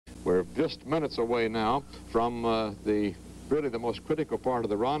We're just minutes away now from really the most critical part of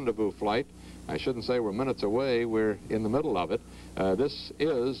the rendezvous flight. I shouldn't say we're minutes away, we're in the middle of it. This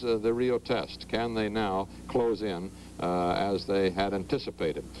is the Rio test. Can they now close in as they had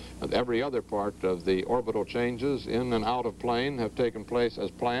anticipated? Every other part of the orbital changes in and out of plane have taken place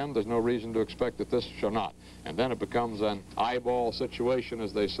as planned. There's no reason to expect that this shall not. And then it becomes an eyeball situation,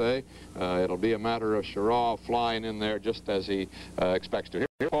 as they say. It'll be a matter of Schirra flying in there just as he expects to.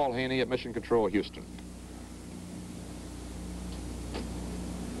 Here's Paul Haney at Mission Control, Houston.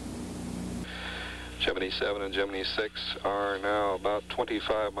 Gemini 7 and Gemini 6 are now about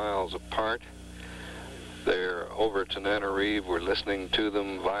 25 miles apart. They're over Tananarive. We're listening to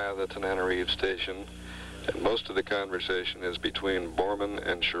them via the Tananarive station. And most of the conversation is between Borman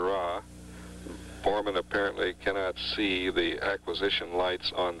and Schirra. Borman apparently cannot see the acquisition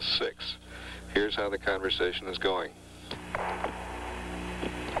lights on 6. Here's how the conversation is going.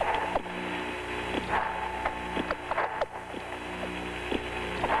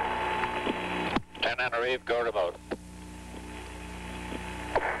 Tananarive, go remote.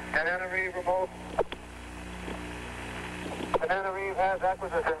 Tananarive remote. Tananarive has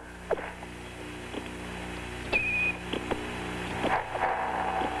acquisition.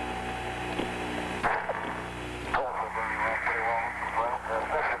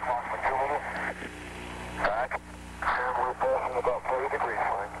 Back. And we're passing about 40 degrees,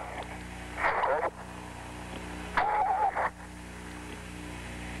 Mike.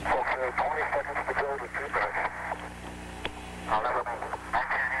 Okay, 20 seconds to go to feedback. I'll never make it. I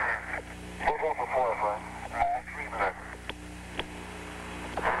can't hear it. We'll go for 4, Frank. 3 minutes.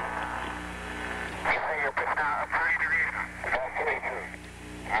 You say you're pitched out 30 degrees? About 32.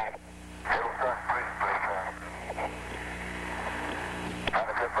 It'll start freezing pretty fast. Have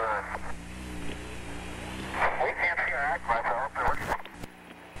a good burn. We can't see our act myself.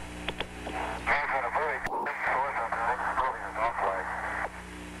 He's got a very good source on the next earlier dog flight.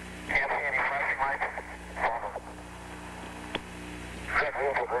 Can't see any flashing lights. Check the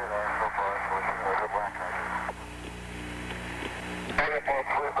info radar so far, so we're seeing a good black light. Maybe about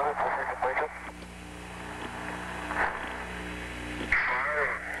 3 minutes if we can make it.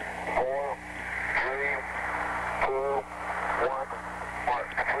 5, 4, 3, 2, 1, mark.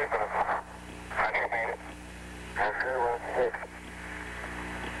 3 minutes. Roger, made it. Okay, we're at 6.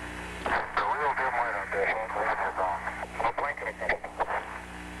 The real dim light out there, so that's it on. No blinking again.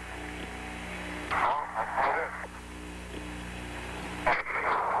 Oh, that's about it.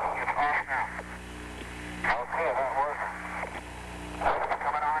 It's off now. Okay, that works. It's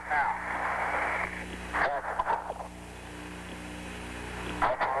coming on now. That's what I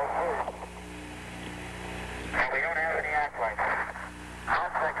see. And we don't have any act lights. I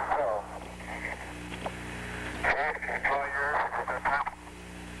think so. Ed, control yours. It's a top.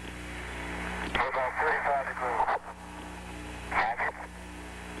 We're about 35 degrees. Magic.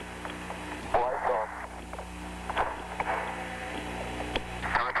 Lights off.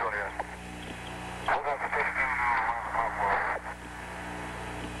 Control yours. Hold up 15 miles.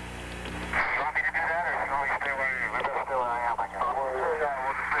 You want me to do that, or you want me to stay where you are? Let me stay where I am, I guess.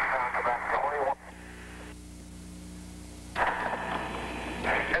 We'll just stay down to back 21.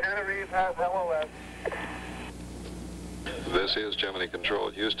 Tenerife has LOS. This is Gemini Control,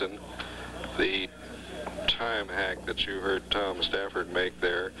 Houston. The time hack that you heard Tom Safford make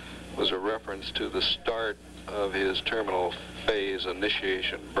there was a reference to the start of his terminal phase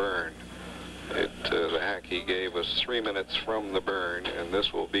initiation burn. The hack he gave was 3 minutes from the burn, and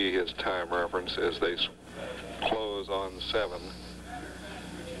this will be his time reference as they close on 7.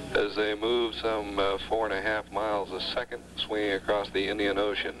 As they move some 4.5 miles a second, swinging across the Indian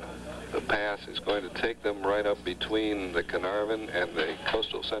Ocean. The pass is going to take them right up between the Carnarvon and the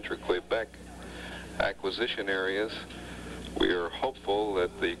coastal central Quebec acquisition areas. We are hopeful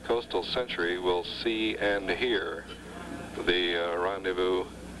that the coastal century will see and hear the rendezvous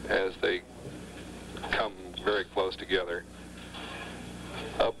as they come very close together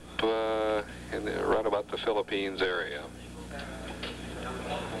up around about the Philippines area.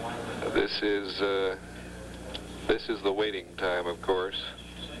 This is the waiting time, of course,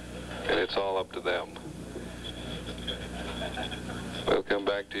 and it's all up to them. We'll come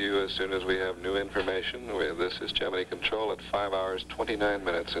back to you as soon as we have new information. This is Gemini Control at 5 hours, 29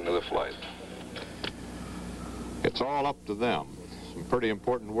 minutes into the flight. It's all up to them. Some pretty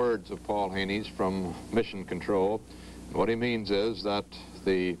important words of Paul Haney's from Mission Control. And what he means is that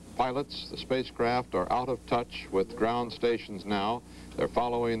the pilots, the spacecraft, are out of touch with ground stations now. They're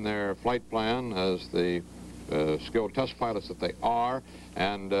following their flight plan as the skilled test pilots that they are,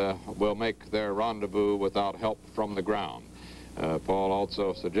 and will make their rendezvous without help from the ground. Paul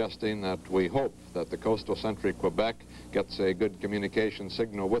also suggesting that we hope that the coastal sentry Quebec gets a good communication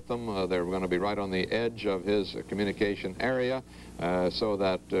signal with them. They're going to be right on the edge of his communication area so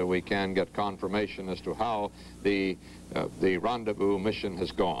that we can get confirmation as to how the rendezvous mission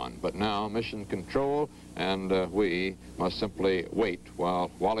has gone. But now mission control and we must simply wait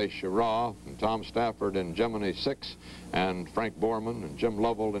while Wally Schirra and Tom Stafford in Gemini 6 and Frank Borman and Jim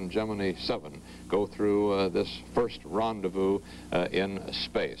Lovell in Gemini 7 go through this first rendezvous in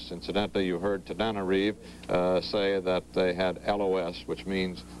space. Incidentally, you heard Tananarive say that they had LOS, which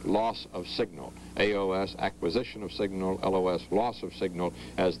means loss of signal. AOS, acquisition of signal, LOS, loss of signal,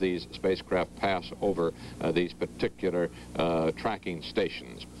 as these spacecraft pass over these particular tracking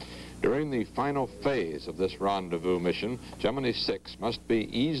stations. During the final phase of this rendezvous mission, Gemini 6 must be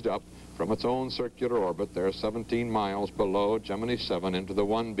eased up from its own circular orbit. They're 17 miles below Gemini 7 into the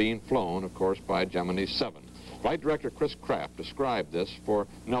one being flown, of course, by Gemini 7. Flight Director Chris Kraft described this for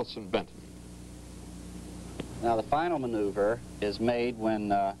Nelson Benton. Now, the final maneuver is made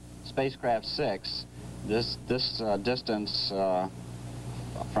when spacecraft 6, this distance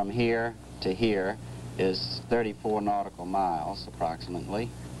from here to here is 34 nautical miles approximately,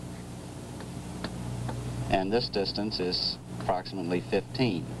 and this distance is approximately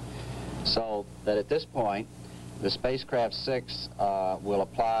 15. So that at this point, the spacecraft 6 will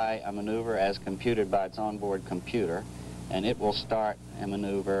apply a maneuver as computed by its onboard computer, and it will start a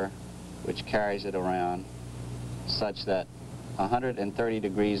maneuver which carries it around such that 130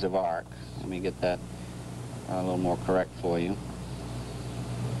 degrees of arc, let me get that a little more correct for you,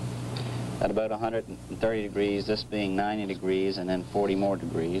 at about 130 degrees, this being 90 degrees and then 40 more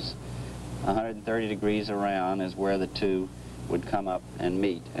degrees, 130 degrees around is where the two would come up and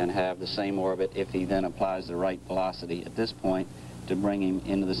meet and have the same orbit if he then applies the right velocity at this point to bring him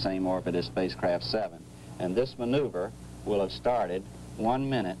into the same orbit as spacecraft 7. And this maneuver will have started 1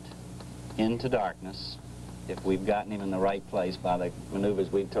 minute into darkness if we've gotten him in the right place by the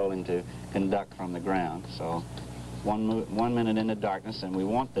maneuvers we've told him to conduct from the ground. So 1 minute into darkness, and we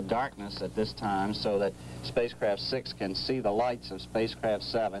want the darkness at this time so that spacecraft 6 can see the lights of spacecraft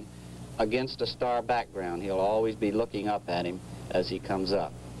 7 against a star background. He'll always be looking up at him as he comes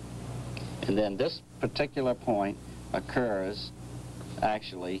up. And then this particular point occurs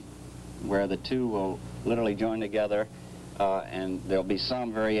actually where the two will literally join together, and there'll be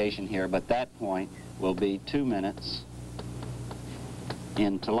some variation here, but that point will be 2 minutes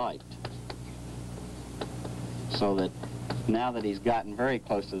into light. So that now that he's gotten very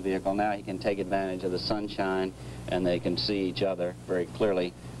close to the vehicle, now he can take advantage of the sunshine and they can see each other very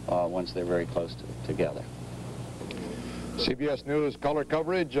clearly once they're very close together. CBS News color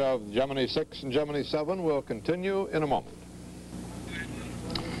coverage of Gemini 6 and Gemini 7 will continue in a moment.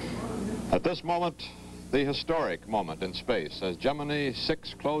 At this moment, the historic moment in space as Gemini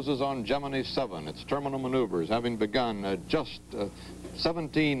 6 closes on Gemini 7, its terminal maneuvers having begun just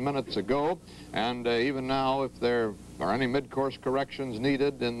 17 minutes ago, and even now, if there are any mid-course corrections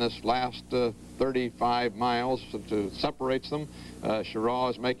needed in this last 35 miles to separates them, Schirra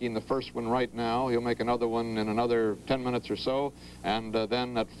is making the first one right now. He'll make another one in another 10 minutes or so, and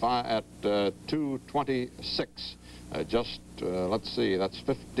then at 2:26, let's see, that's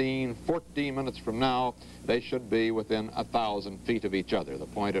 14 minutes from now, they should be within 1,000 feet of each other, the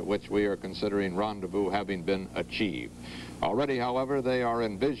point at which we are considering rendezvous having been achieved. Already, however, they are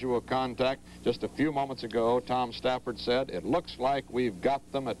in visual contact. Just a few moments ago, Tom Stafford said, "It looks like we've got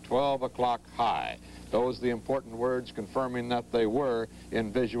them at 12 o'clock high." Those are the important words confirming that they were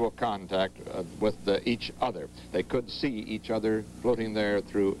in visual contact with each other. They could see each other floating there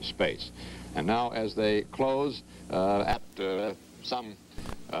through space. And now as they close at a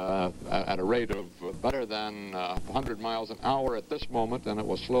rate of better than 100 miles an hour at this moment, and it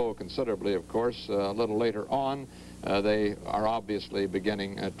will slow considerably, of course, a little later on, they are obviously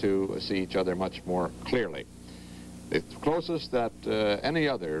beginning to see each other much more clearly. The closest that any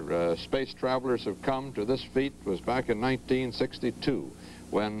other space travelers have come to this feat was back in 1962,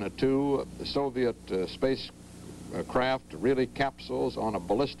 when two Soviet spacecraft, really capsules on a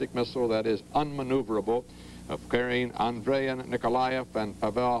ballistic missile that is unmaneuverable, carrying Andrei Nikolaev and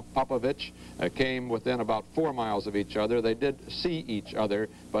Pavel Popovich, came within about 4 miles of each other. They did see each other,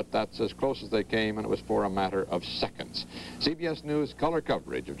 but that's as close as they came, and it was for a matter of seconds. CBS News color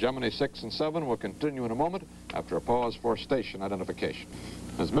coverage of Gemini 6 and 7 will continue in a moment after a pause for station identification.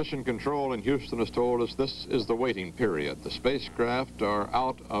 As Mission Control in Houston has told us, this is the waiting period. The spacecraft are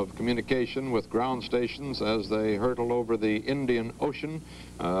out of communication with ground stations as they hurtle over the Indian Ocean,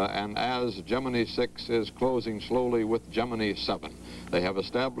 and as Gemini 6 is closing slowly with Gemini 7. They have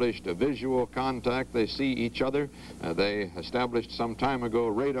established a visual contact. They see each other. They established some time ago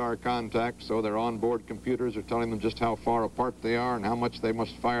radar contact, so their onboard computers are telling them just how far apart they are and how much they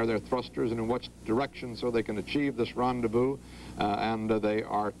must fire their thrusters and in what direction so they can achieve this rendezvous. And they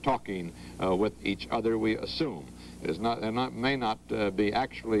are talking with each other, we assume. It is may not be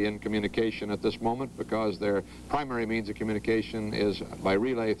actually in communication at this moment because their primary means of communication is by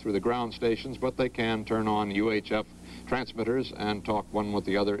relay through the ground stations, but they can turn on UHF transmitters and talk one with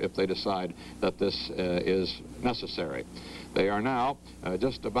the other if they decide that this is necessary. They are now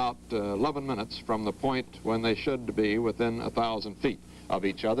just about 11 minutes from the point when they should be within 1,000 feet of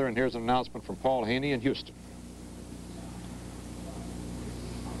each other, and here's an announcement from Paul Haney in Houston.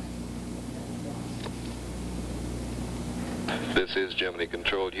 This is Gemini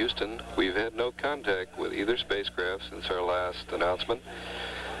Control Houston. We've had no contact with either spacecraft since our last announcement.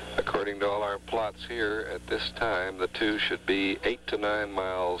 According to all our plots here, at this time, the two should be 8 to 9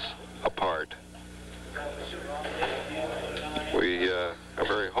 miles apart. We are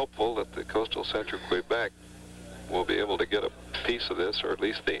very hopeful that the coastal center of Quebec will be able to get a piece of this, or at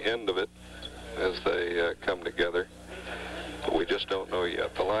least the end of it, as they come together. But we just don't know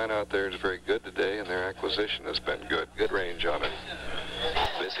yet. The line out there is very good today, and their acquisition has been good. Good range on it.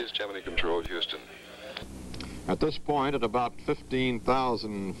 This is Gemini Control Houston. At this point, at about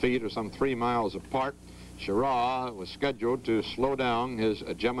 15,000 feet or some 3 miles apart, Schirra was scheduled to slow down his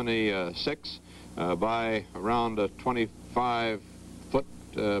Gemini 6 by around a 25 foot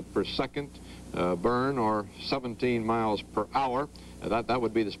per second burn, or 17 miles per hour. That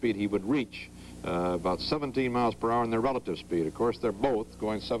would be the speed he would reach. About 17 miles per hour in their relative speed. Of course, they're both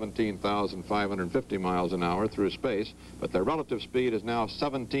going 17,550 miles an hour through space, but their relative speed is now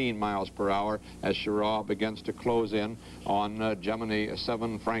 17 miles per hour as Schirra begins to close in on Gemini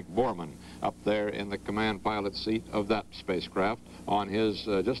 7 Frank Borman up there in the command pilot seat of that spacecraft on his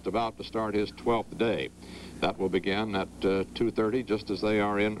just about to start his 12th day. That will begin at 2:30, just as they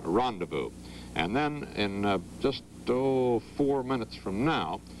are in rendezvous. And then in just 4 minutes from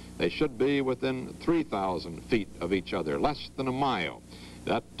now, they should be within 3,000 feet of each other, less than a mile.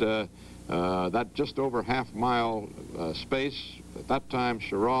 That just over half-mile space. At that time,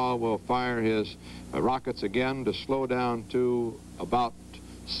 Schirra will fire his rockets again to slow down to about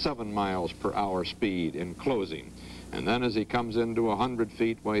 7 miles per hour speed in closing. And then as he comes into 100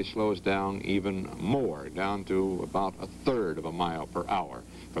 feet, well, he slows down even more, down to about 1/3 of a mile per hour.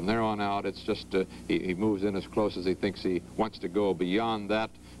 From there on out, it's just he moves in as close as he thinks he wants to go. Beyond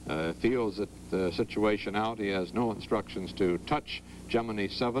that, feels that the situation out. He has no instructions to touch Gemini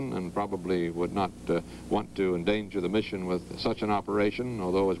 7 and probably would not want to endanger the mission with such an operation,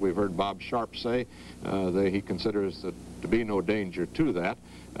 although, as we've heard Bob Sharp say, he considers that to be no danger to that.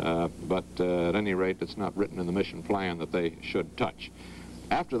 But at any rate, it's not written in the mission plan that they should touch.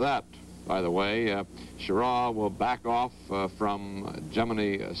 After that, by the way, Schirra will back off from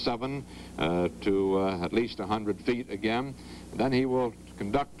Gemini 7 to at least 100 feet again. Then he will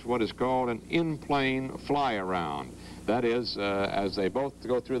conduct what is called an in-plane fly-around. That is, as they both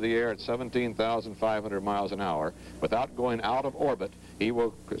go through the air at 17,500 miles an hour, without going out of orbit, he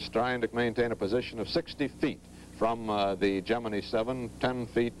will try to maintain a position of 60 feet from the Gemini 7, 10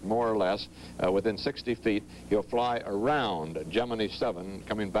 feet more or less. Within 60 feet, he'll fly around Gemini 7,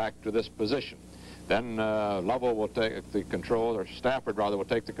 coming back to this position. Then Lovell will take the control, or Safford rather, will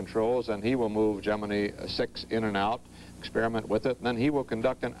take the controls, and he will move Gemini 6 in and out, experiment with it, and then he will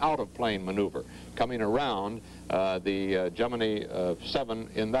conduct an out-of-plane maneuver, coming around the Gemini 7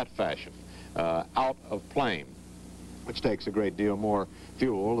 in that fashion, out of plane, which takes a great deal more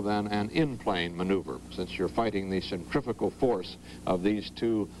fuel than an in-plane maneuver, since you're fighting the centrifugal force of these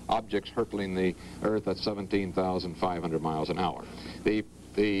two objects hurtling the Earth at 17,500 miles an hour. The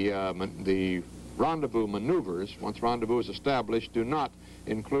rendezvous maneuvers, once rendezvous is established, do not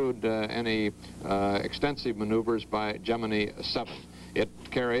include any extensive maneuvers by Gemini 7. It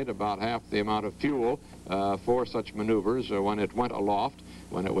carried about half the amount of fuel for such maneuvers when it went aloft.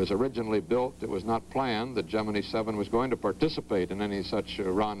 When it was originally built, it was not planned that Gemini 7 was going to participate in any such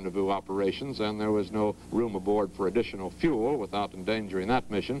rendezvous operations, and there was no room aboard for additional fuel without endangering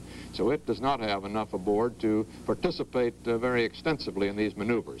that mission. So it does not have enough aboard to participate very extensively in these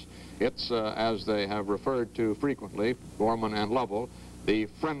maneuvers. It's, as they have referred to frequently, Borman and Lovell, the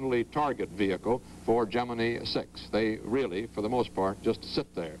friendly target vehicle for Gemini 6. They really, for the most part, just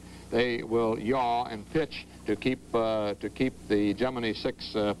sit there. they will yaw and pitch to keep the Gemini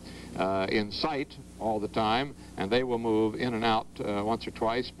 6 in sight all the time, and they will move in and out once or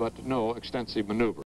twice, but no extensive maneuver.